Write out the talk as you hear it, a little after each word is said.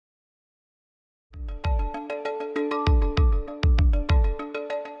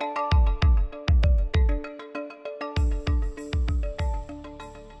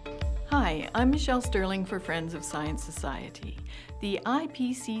I'm Michelle Sterling for Friends of Science Society. The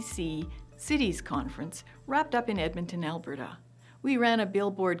IPCC Cities Conference wrapped up in Edmonton, Alberta. We ran a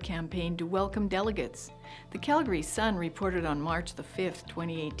Billboard campaign to welcome delegates. The Calgary Sun reported on March the 5th,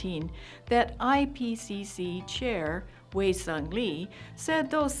 2018, that IPCC Chair Wei-Sung Lee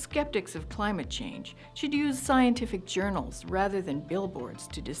said those skeptics of climate change should use scientific journals rather than billboards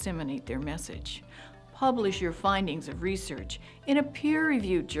to disseminate their message. Publish your findings of research in a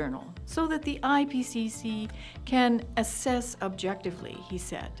peer-reviewed journal so that the IPCC can assess objectively, he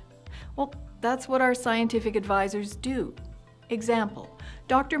said. Well, that's what our scientific advisors do. Example,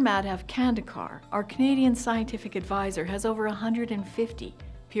 Dr. Madhav Kandekar, our Canadian scientific advisor, has over 150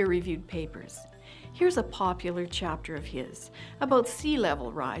 peer-reviewed papers. Here's a popular chapter of his about sea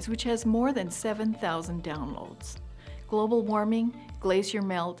level rise, which has more than 7,000 downloads. Global warming, glacier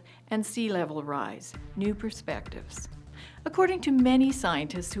melt, and sea level rise, new perspectives. According to many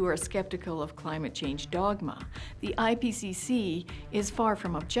scientists who are skeptical of climate change dogma, the IPCC is far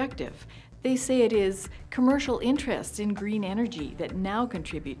from objective. They say it is commercial interests in green energy that now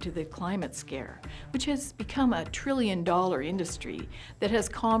contribute to the climate scare, which has become a trillion-dollar industry that has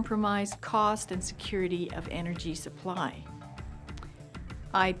compromised cost and security of energy supply.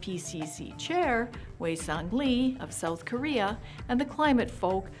 IPCC Chair Wei-Sung Lee of South Korea and the climate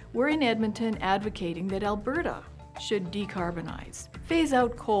folk were in Edmonton advocating that Alberta should decarbonize, phase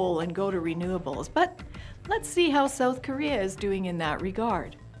out coal and go to renewables. But let's see how South Korea is doing in that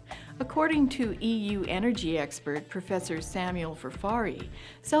regard. According to EU energy expert Professor Samuel Furfari,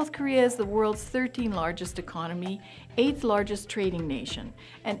 South Korea is the world's 13th largest economy, 8th largest trading nation,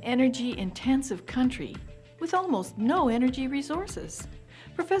 an energy-intensive country with almost no energy resources.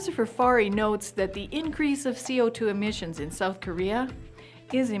 Professor Furfari notes that the increase of CO2 emissions in South Korea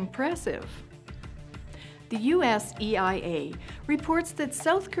is impressive. The US EIA reports that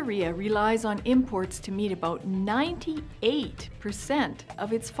South Korea relies on imports to meet about 98%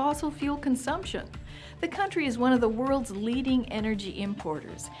 of its fossil fuel consumption. The country is one of the world's leading energy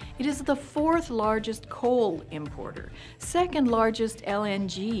importers. It is the 4th largest coal importer, 2nd largest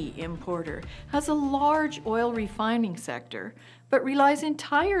LNG importer, has a large oil refining sector, but relies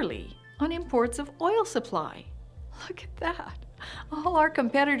entirely on imports of oil supply. Look at that. All our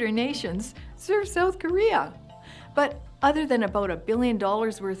competitor nations serve South Korea. But other than about $1 billion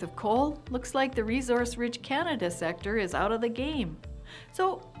worth of coal, looks like the resource-rich Canada sector is out of the game.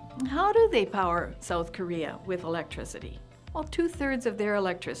 So how do they power South Korea with electricity? Well, 2/3 of their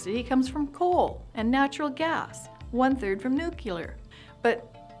electricity comes from coal and natural gas, 1/3 from nuclear.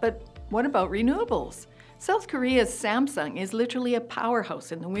 But what about renewables? South Korea's Samsung is literally a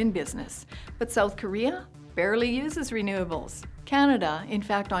powerhouse in the wind business, but South Korea barely uses renewables. Canada, in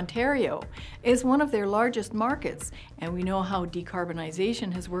fact Ontario, is one of their largest markets, and we know how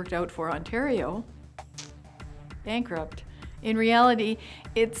decarbonization has worked out for Ontario. Bankrupt. In reality,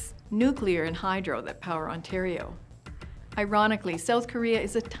 it's nuclear and hydro that power Ontario. Ironically, South Korea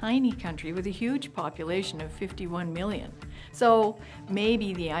is a tiny country with a huge population of 51 million. So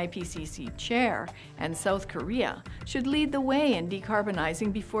maybe the IPCC chair and South Korea should lead the way in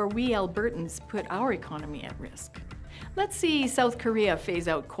decarbonizing before we Albertans put our economy at risk. Let's see South Korea phase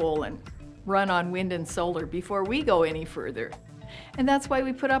out coal and run on wind and solar before we go any further. And that's why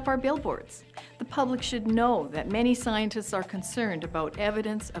we put up our billboards. The public should know that many scientists are concerned about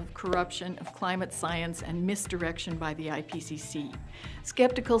evidence of corruption of climate science and misdirection by the IPCC.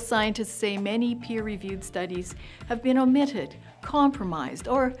 Skeptical scientists say many peer-reviewed studies have been omitted, compromised,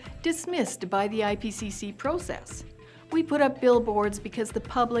 or dismissed by the IPCC process. We put up billboards because the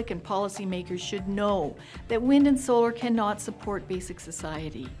public and policymakers should know that wind and solar cannot support basic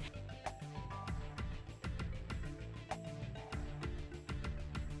society.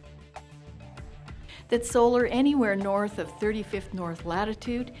 That solar anywhere north of 35th north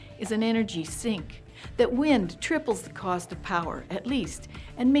latitude is an energy sink, that wind triples the cost of power, at least,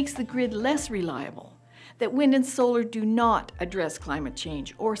 and makes the grid less reliable, that wind and solar do not address climate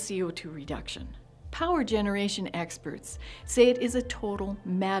change or CO2 reduction. Power generation experts say it is a total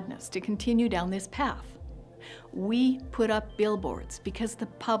madness to continue down this path. We put up billboards because the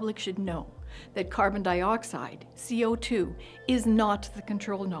public should know that carbon dioxide, CO2, is not the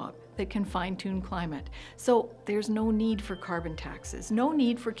control knob that can fine-tune climate. So there's no need for carbon taxes, no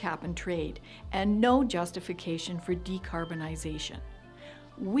need for cap and trade, and no justification for decarbonization.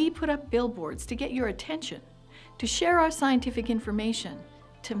 We put up billboards to get your attention, to share our scientific information,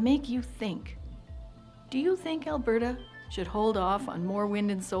 to make you think. Do you think Alberta should hold off on more wind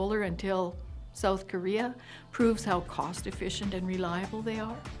and solar until South Korea proves how cost-efficient and reliable they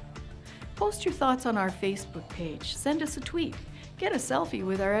are? Post your thoughts on our Facebook page. Send us a tweet. Get a selfie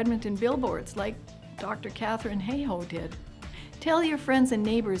with our Edmonton billboards like Dr. Catherine Hayhoe did. Tell your friends and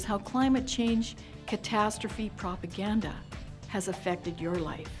neighbors how climate change catastrophe propaganda has affected your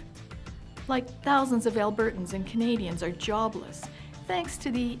life. Like thousands of Albertans and Canadians are jobless thanks to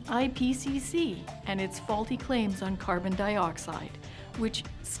the IPCC and its faulty claims on carbon dioxide, which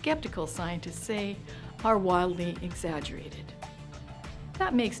skeptical scientists say are wildly exaggerated.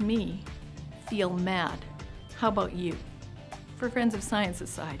 That makes me feel mad. How about you? For Friends of Science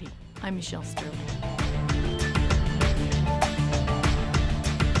Society, I'm Michelle Sterling.